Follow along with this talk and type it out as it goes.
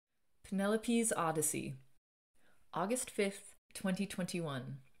Penelope's Odyssey, August 5th,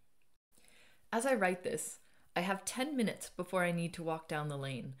 2021. As I write this, I have 10 minutes before I need to walk down the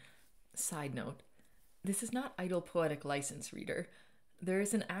lane. Side note, this is not idle poetic license, reader. There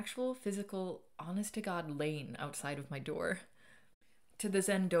is an actual physical, honest-to-God lane outside of my door, to the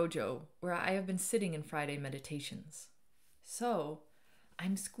Zen dojo, where I have been sitting in Friday meditations. So,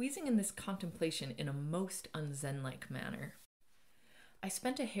 I'm squeezing in this contemplation in a most un-Zen-like manner. I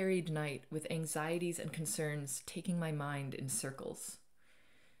spent a harried night with anxieties and concerns taking my mind in circles.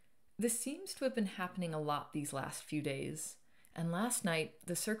 This seems to have been happening a lot these last few days, and last night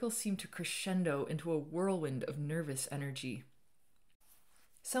the circles seemed to crescendo into a whirlwind of nervous energy.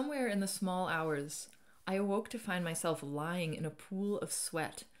 Somewhere in the small hours, I awoke to find myself lying in a pool of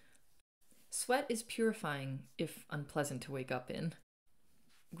sweat. Sweat is purifying, if unpleasant to wake up in.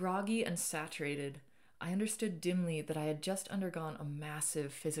 Groggy and saturated, I understood dimly that I had just undergone a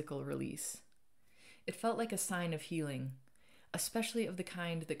massive physical release. It felt like a sign of healing, especially of the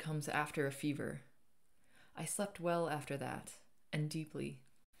kind that comes after a fever. I slept well after that, and deeply.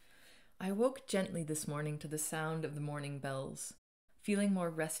 I awoke gently this morning to the sound of the morning bells, feeling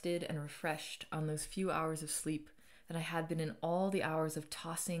more rested and refreshed on those few hours of sleep than I had been in all the hours of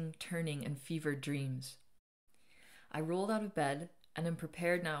tossing, turning, and fevered dreams. I rolled out of bed and am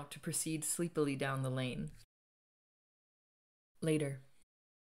prepared now to proceed sleepily down the lane. Later.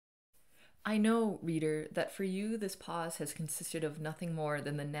 I know, reader, that for you this pause has consisted of nothing more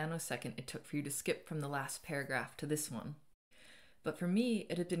than the nanosecond it took for you to skip from the last paragraph to this one. But for me,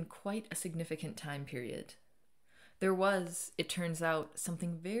 it had been quite a significant time period. There was, it turns out,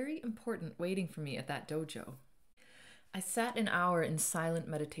 something very important waiting for me at that dojo. I sat an hour in silent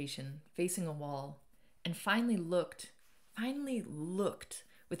meditation, facing a wall, and finally looked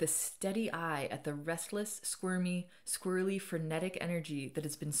with a steady eye at the restless, squirmy, squirrely, frenetic energy that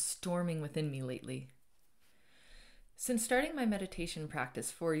has been storming within me lately. Since starting my meditation practice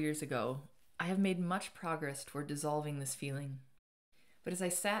 4 years ago, I have made much progress toward dissolving this feeling. But as I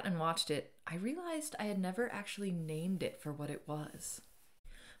sat and watched it, I realized I had never actually named it for what it was.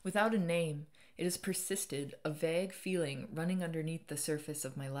 Without a name, it has persisted, a vague feeling running underneath the surface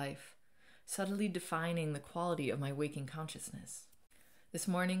of my life, subtly defining the quality of my waking consciousness. This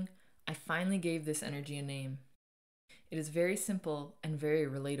morning, I finally gave this energy a name. It is very simple and very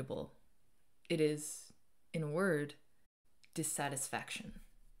relatable. It is, in a word, dissatisfaction.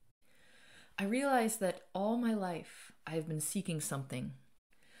 I realize that all my life I have been seeking something.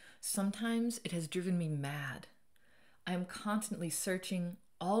 Sometimes it has driven me mad. I am constantly searching,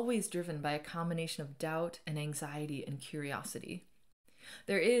 always driven by a combination of doubt and anxiety and curiosity.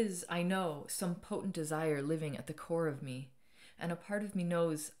 There is, I know, some potent desire living at the core of me, and a part of me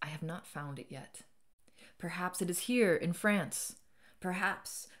knows I have not found it yet. Perhaps it is here in France.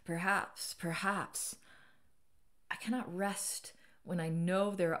 Perhaps. I cannot rest when I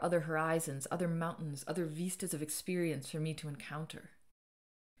know there are other horizons, other mountains, other vistas of experience for me to encounter.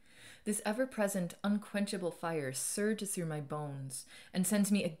 This ever-present, unquenchable fire surges through my bones and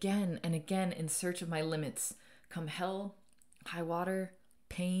sends me again and again in search of my limits, come hell, high water,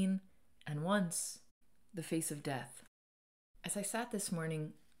 pain, and once, the face of death. As I sat this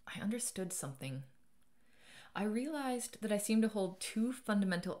morning, I understood something. I realized that I seem to hold two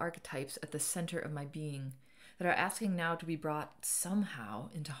fundamental archetypes at the center of my being that are asking now to be brought somehow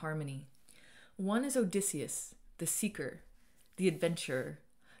into harmony. One is Odysseus, the seeker, the adventurer,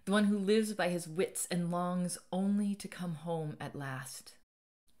 the one who lives by his wits and longs only to come home at last.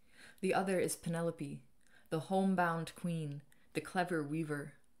 The other is Penelope, the homebound queen, the clever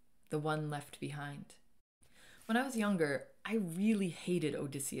weaver, the one left behind. When I was younger, I really hated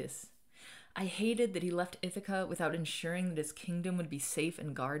Odysseus. I hated that he left Ithaca without ensuring that his kingdom would be safe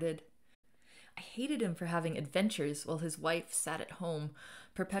and guarded. I hated him for having adventures while his wife sat at home,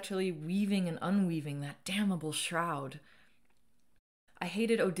 perpetually weaving and unweaving that damnable shroud. I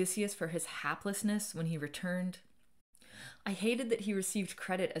hated Odysseus for his haplessness when he returned. I hated that he received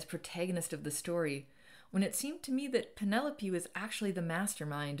credit as protagonist of the story, when it seemed to me that Penelope was actually the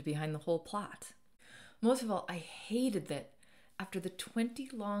mastermind behind the whole plot. Most of all, I hated that, after the 20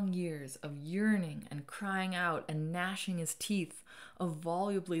 long years of yearning and crying out and gnashing his teeth, of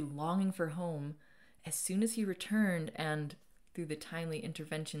volubly longing for home, as soon as he returned and, through the timely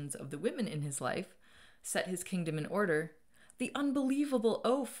interventions of the women in his life, set his kingdom in order, the unbelievable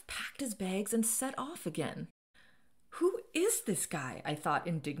oaf packed his bags and set off again. Who is this guy? I thought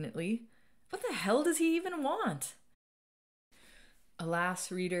indignantly. What the hell does he even want?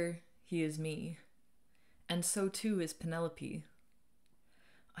 Alas, reader, he is me. And so too is Penelope.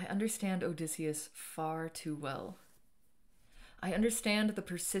 I understand Odysseus far too well. I understand the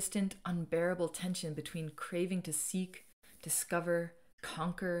persistent, unbearable tension between craving to seek, discover,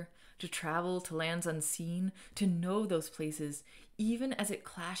 conquer, to travel to lands unseen, to know those places, even as it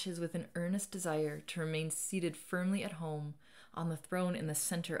clashes with an earnest desire to remain seated firmly at home on the throne in the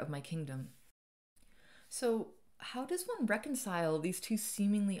center of my kingdom. So, how does one reconcile these two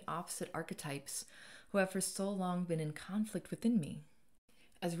seemingly opposite archetypes who have for so long been in conflict within me?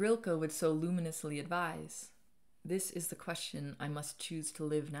 As Rilke would so luminously advise, this is the question I must choose to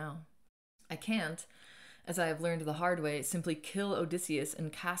live now. I can't, as I have learned the hard way, simply kill Odysseus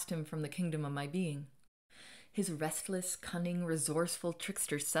and cast him from the kingdom of my being. His restless, cunning, resourceful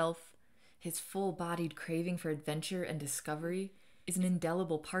trickster self, his full-bodied craving for adventure and discovery, is an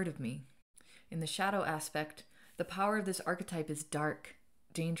indelible part of me. In the shadow aspect, the power of this archetype is dark,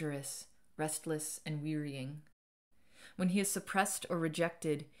 dangerous, restless, and wearying. When he is suppressed or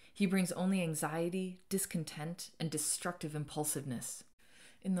rejected, he brings only anxiety, discontent, and destructive impulsiveness.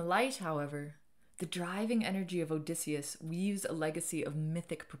 In the light, however, the driving energy of Odysseus weaves a legacy of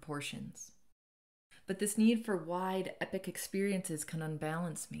mythic proportions. But this need for wide, epic experiences can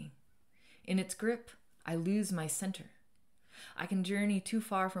unbalance me. In its grip, I lose my center. I can journey too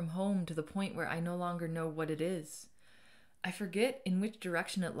far from home to the point where I no longer know what it is. I forget in which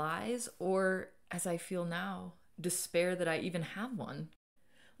direction it lies, or, as I feel now, despair that I even have one.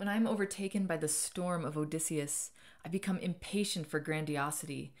 When I am overtaken by the storm of Odysseus, I become impatient for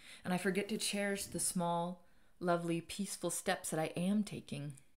grandiosity, and I forget to cherish the small, lovely, peaceful steps that I am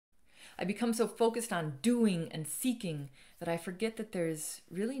taking. I become so focused on doing and seeking that I forget that there is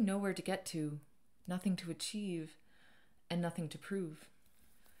really nowhere to get to, nothing to achieve, and nothing to prove.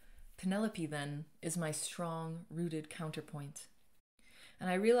 Penelope, then, is my strong, rooted counterpoint. And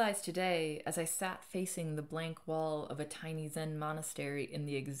I realized today, as I sat facing the blank wall of a tiny Zen monastery in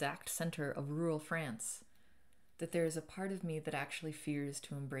the exact center of rural France, that there is a part of me that actually fears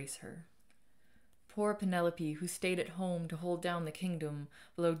to embrace her. Poor Penelope, who stayed at home to hold down the kingdom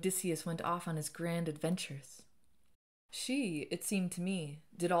while Odysseus went off on his grand adventures. She, it seemed to me,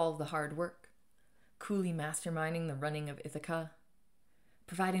 did all of the hard work, coolly masterminding the running of Ithaca,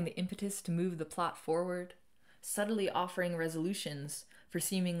 providing the impetus to move the plot forward, subtly offering resolutions for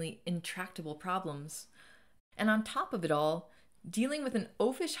seemingly intractable problems, and on top of it all, dealing with an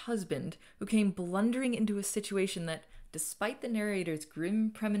oafish husband who came blundering into a situation that, despite the narrator's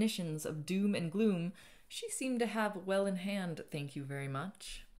grim premonitions of doom and gloom, she seemed to have well in hand, thank you very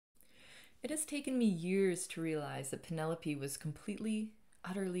much. It has taken me years to realize that Penelope was completely,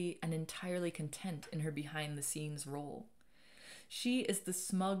 utterly, and entirely content in her behind-the-scenes role. She is the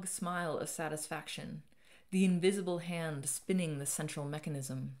smug smile of satisfaction, the invisible hand spinning the central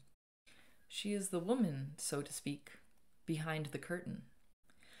mechanism. She is the woman, so to speak, behind the curtain.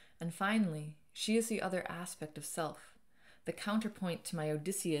 And finally, she is the other aspect of self, the counterpoint to my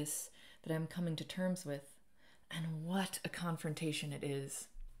Odysseus that I am coming to terms with. And what a confrontation it is.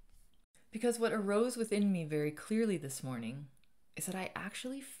 Because what arose within me very clearly this morning is that I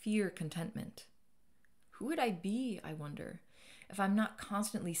actually fear contentment. Who would I be, I wonder, if I'm not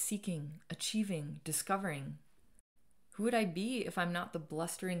constantly seeking, achieving, discovering? Who would I be if I'm not the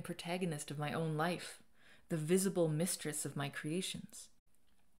blustering protagonist of my own life, the visible mistress of my creations?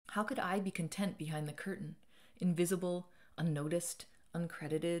 How could I be content behind the curtain, invisible, unnoticed,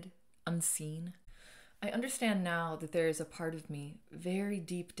 uncredited, unseen? I understand now that there is a part of me, very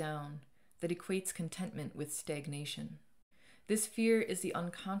deep down, that equates contentment with stagnation. This fear is the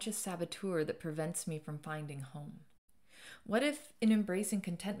unconscious saboteur that prevents me from finding home. What if, in embracing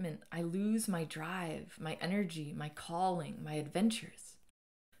contentment, I lose my drive, my energy, my calling, my adventures?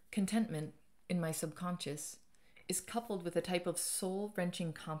 Contentment, in my subconscious, is coupled with a type of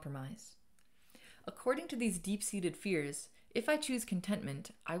soul-wrenching compromise. According to these deep-seated fears, if I choose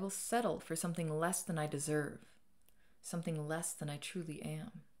contentment, I will settle for something less than I deserve, something less than I truly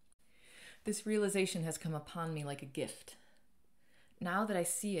am. This realization has come upon me like a gift. Now that I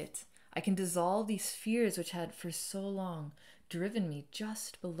see it, I can dissolve these fears which had for so long driven me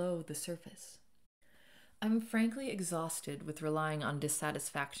just below the surface. I'm frankly exhausted with relying on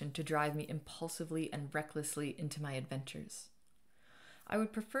dissatisfaction to drive me impulsively and recklessly into my adventures. I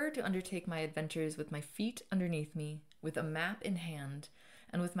would prefer to undertake my adventures with my feet underneath me, with a map in hand,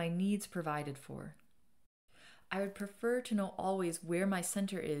 and with my needs provided for. I would prefer to know always where my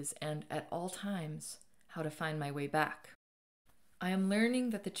center is and, at all times, how to find my way back. I am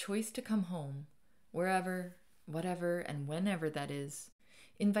learning that the choice to come home, wherever, whatever, and whenever that is,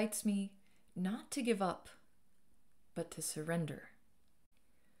 invites me not to give up, but to surrender.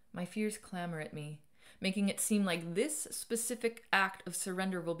 My fears clamor at me, making it seem like this specific act of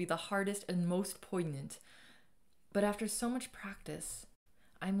surrender will be the hardest and most poignant. But after so much practice,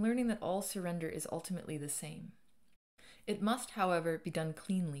 I'm learning that all surrender is ultimately the same. It must, however, be done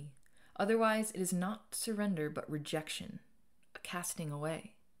cleanly. Otherwise, it is not surrender but rejection, a casting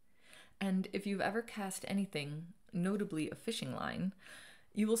away. And if you've ever cast anything, notably a fishing line,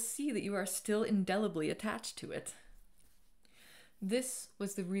 you will see that you are still indelibly attached to it. This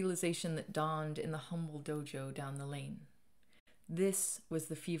was the realization that dawned in the humble dojo down the lane. This was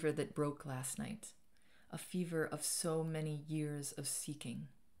the fever that broke last night, a fever of so many years of seeking.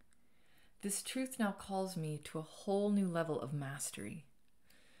 This truth now calls me to a whole new level of mastery.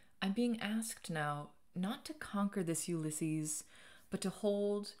 I'm being asked now not to conquer this Ulysses, but to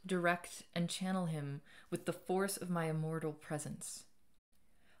hold, direct, and channel him with the force of my immortal presence.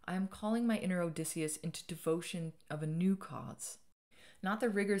 I am calling my inner Odysseus into devotion of a new cause, not the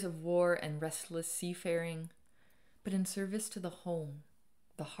rigors of war and restless seafaring, but in service to the home,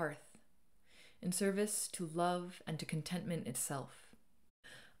 the hearth, in service to love and to contentment itself.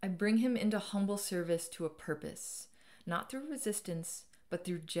 I bring him into humble service to a purpose, not through resistance, but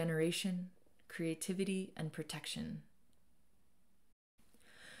through generation, creativity, and protection.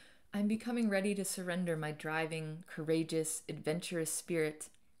 I'm becoming ready to surrender my driving, courageous, adventurous spirit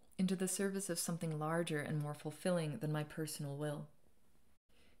into the service of something larger and more fulfilling than my personal will.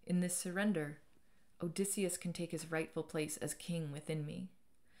 In this surrender, Odysseus can take his rightful place as king within me,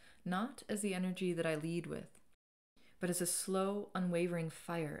 not as the energy that I lead with, but as a slow, unwavering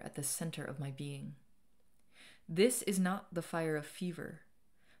fire at the center of my being. This is not the fire of fever,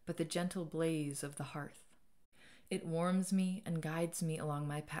 but the gentle blaze of the hearth. It warms me and guides me along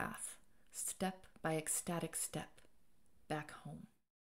my path, step by ecstatic step, back home.